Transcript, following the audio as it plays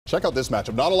Check out this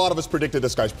matchup. Not a lot of us predicted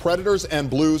this, guys. Predators and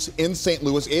Blues in St.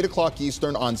 Louis, 8 o'clock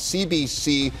Eastern on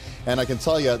CBC. And I can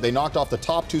tell you, they knocked off the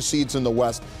top 2 seeds in the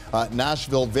West.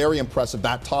 Nashville, very impressive.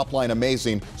 That top line,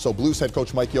 amazing. So Blues head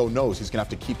coach Mike Yeo knows he's going to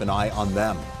have to keep an eye on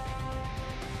them.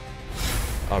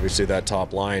 Obviously, that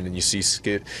top line, and you see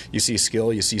skill, you see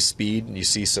speed, and you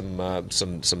see some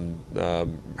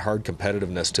hard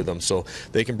competitiveness to them. So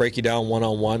they can break you down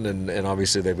one-on-one, and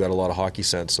obviously they've got a lot of hockey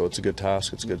sense. So it's a good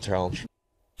task. It's a good challenge.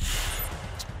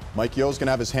 Mike Yeo's going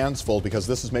to have his hands full because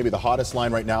this is maybe the hottest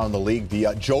line right now in the league. The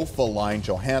Jofa line,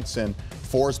 Johansson,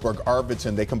 Forsberg,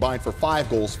 Arvidsson, they combined for 5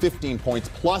 goals, 15 points,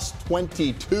 plus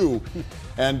 22.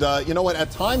 And you know what?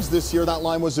 At times this year, that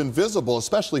line was invisible,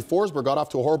 especially Forsberg got off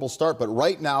to a horrible start. But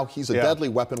right now, he's a deadly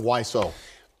weapon. Why so?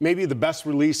 Maybe the best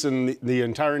release in the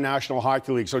entire National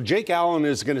Hockey League. So Jake Allen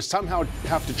is going to somehow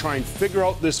have to try and figure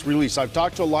out this release. I've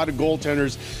talked to a lot of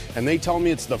goaltenders, and they tell me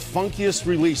it's the funkiest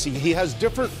release. He has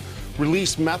different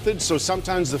release methods, so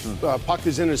sometimes the puck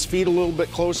is in his feet a little bit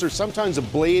closer. Sometimes the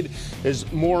blade is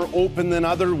more open than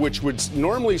other, which would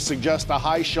normally suggest a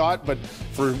high shot, but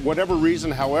for whatever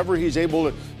reason, however he's able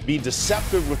to be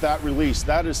deceptive with that release,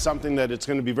 that is something that it's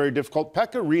going to be very difficult.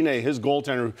 Pekka Rinne, his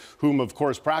goaltender, whom of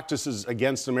course practices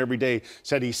against him every day,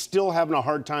 said he's still having a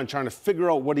hard time trying to figure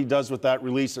out what he does with that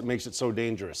release that makes it so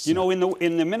dangerous. You know,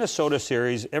 in the Minnesota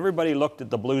series, everybody looked at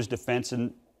the Blues defense,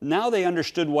 and now they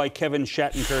understood why Kevin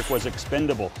Shattenkirk was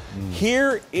expendable.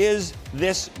 Here is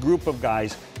this group of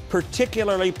guys,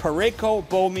 particularly Parayko,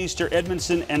 Bouwmeester,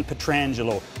 Edmondson, and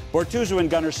Pietrangelo. Bortuzzo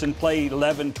and Gunnarsson play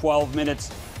 11, 12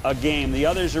 minutes a game. The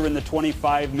others are in the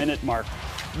 25-minute mark.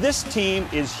 This team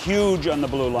is huge on the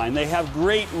blue line. They have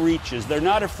great reaches. They're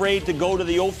not afraid to go to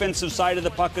the offensive side of the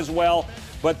puck as well,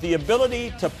 but the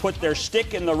ability to put their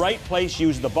stick in the right place,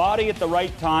 use the body at the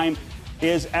right time,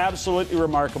 is absolutely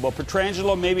remarkable.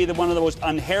 Pietrangelo may be one of the most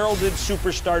unheralded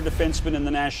superstar defensemen in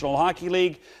the National Hockey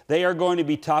League. They are going to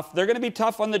be tough. They're going to be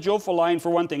tough on the Jofa line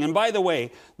for one thing. And by the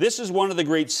way, this is one of the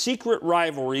great secret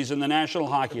rivalries in the National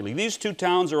Hockey League. These two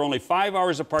towns are only 5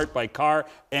 hours apart by car,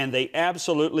 and they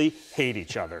absolutely hate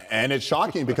each other. And it's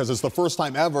shocking because it's the first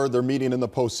time ever they're meeting in the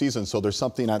postseason, so there's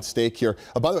something at stake here.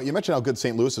 By the way, you mentioned how good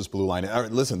St. Louis's blue line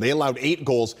is. Listen, they allowed 8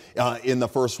 goals in the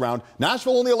first round.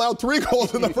 Nashville only allowed 3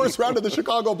 goals in the first round of the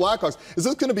Chicago Blackhawks. Is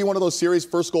this going to be one of those series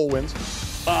first goal wins?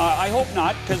 I hope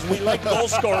not, because we like goal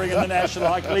scoring in the National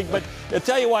Hockey League. But I'll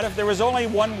tell you what, if there was only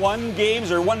 1-1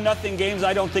 games or 1-0 games,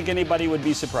 I don't think anybody would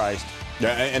be surprised.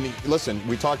 Yeah, and listen,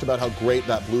 we talked about how great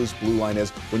that Blues blue line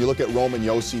is. When you look at Roman,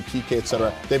 Yossi, PK,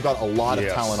 etc., they've got a lot of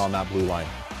talent on that blue line.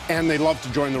 And they love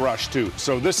to join the rush, too.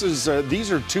 So this is these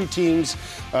are two teams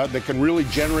that can really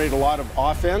generate a lot of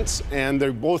offense, and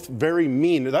they're both very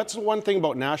mean. That's the one thing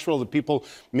about Nashville that people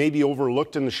maybe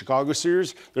overlooked in the Chicago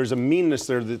series. There's a meanness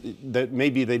there that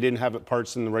maybe they didn't have at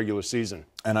parts in the regular season.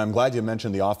 And I'm glad you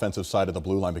mentioned the offensive side of the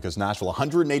blue line because Nashville,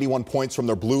 181 points from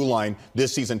their blue line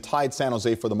this season, tied San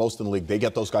Jose for the most in the league. They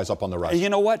get those guys up on the rush. You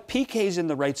know what? PK's in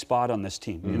the right spot on this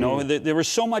team. You know, there was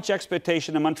so much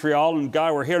expectation in Montreal, and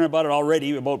God, we're hearing about it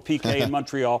already, about PK in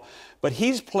Montreal. But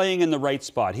he's playing in the right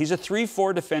spot. He's a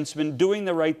 3-4 defenseman, doing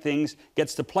the right things,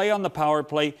 gets to play on the power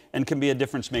play, and can be a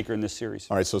difference maker in this series.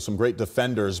 All right, so some great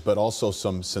defenders, but also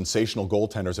some sensational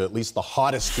goaltenders, at least the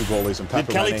hottest 2 goalies in Pekka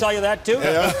Did Kelly tell you that, too?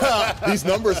 Yeah. These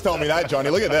numbers tell me that, Johnny.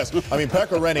 Look at this. I mean,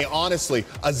 Pekka Rinne, honestly,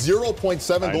 a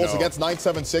 0.7 goals against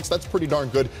 9.76. That's pretty darn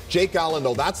good. Jake Allen,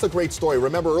 though, that's the great story.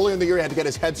 Remember, earlier in the year, he had to get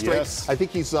his head straight. Yes. I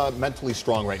think he's mentally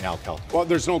strong right now, Kel. Well,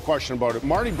 there's no question about it.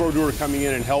 Marty Brodeur coming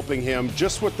in and helping him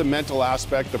just with the mental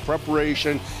aspect, the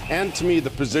preparation, and to me, the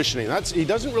positioning. He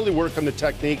doesn't really work on the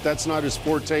technique. That's not his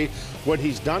forte. What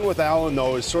he's done with Allen,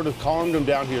 though, is sort of calmed him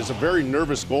down. He was a very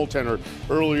nervous goaltender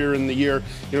earlier in the year.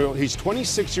 You know, he's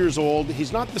 26 years old.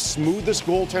 He's not the smoothest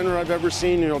goaltender I've ever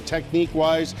seen, you know,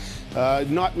 technique-wise.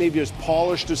 Not maybe as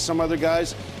polished as some other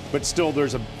guys, but still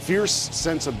there's a fierce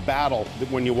sense of battle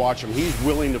when you watch him. He's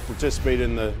willing to participate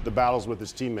in the battles with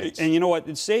his teammates. And you know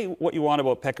what? Say what you want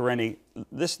about Pekka Rinne.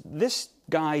 This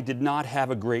guy did not have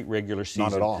a great regular season.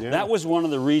 Not at all. Yeah. That was one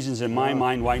of the reasons in my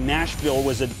mind why Nashville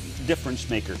was a difference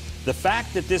maker. The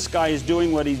fact that this guy is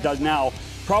doing what he does now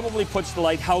probably puts to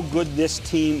light how good this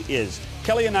team is.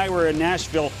 Kelly and I were in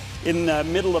Nashville in the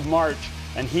middle of March,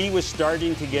 and he was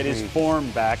starting to get his form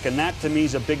back, and that to me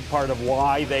is a big part of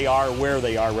why they are where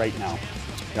they are right now.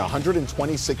 Yeah,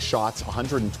 126 shots,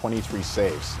 123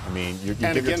 saves. I mean, you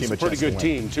give your team a pretty good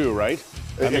team too, right?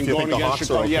 I mean, if you think the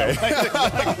Hawks are okay. Yeah,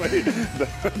 exactly.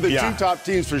 The 2 top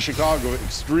teams for Chicago,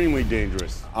 extremely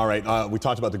dangerous. All right, we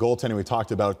talked about the goaltending, we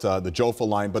talked about the Jofa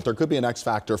line, but there could be an X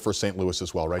factor for St. Louis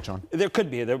as well, right, John? There could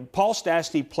be. Paul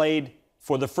Stastny played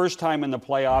for the first time in the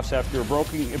playoffs after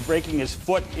breaking his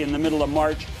foot in the middle of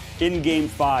March in Game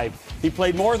 5. He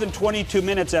played more than 22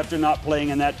 minutes after not playing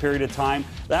in that period of time.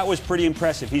 That was pretty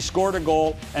impressive. He scored a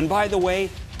goal, and by the way,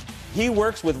 he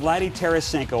works with Vladdy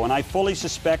Tarasenko, and I fully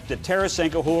suspect that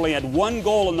Tarasenko, who only had 1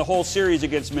 goal in the whole series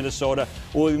against Minnesota,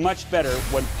 will be much better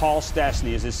when Paul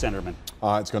Stastny is his centerman.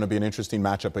 It's going to be an interesting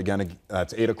matchup again.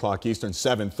 It's 8 o'clock Eastern,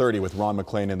 7:30 with Ron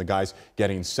McLean and the guys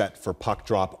getting set for puck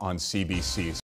drop on CBC.